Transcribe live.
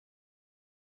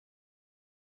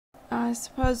I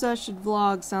suppose I should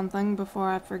vlog something before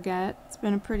I forget. It's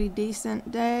been a pretty decent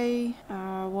day.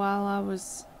 While I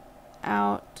was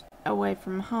out away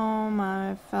from home,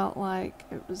 I felt like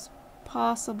it was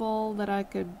possible that I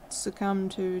could succumb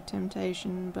to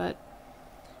temptation, but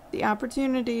the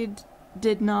opportunity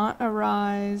did not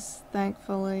arise,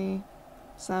 thankfully,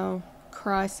 so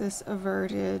crisis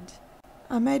averted.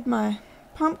 I made my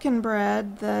pumpkin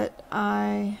bread that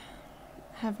I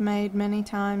have made many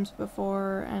times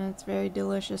before, and it's very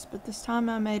delicious, but this time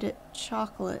I made it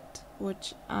chocolate,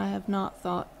 which I have not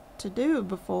thought to do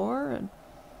before, and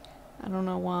I don't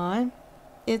know why.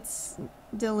 It's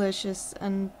delicious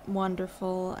and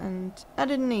wonderful, and I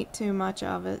didn't eat too much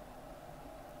of it,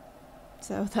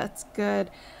 so that's good.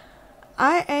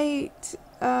 I ate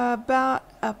about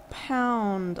a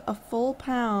full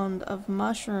pound of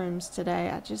mushrooms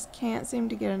today. I just can't seem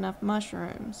to get enough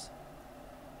mushrooms.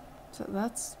 So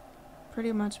that's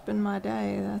pretty much been my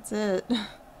day. That's it.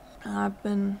 I've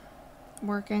been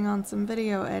working on some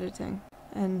video editing,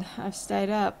 and I've stayed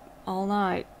up all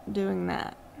night doing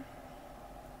that.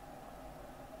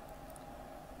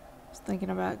 I was thinking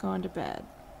about going to bed.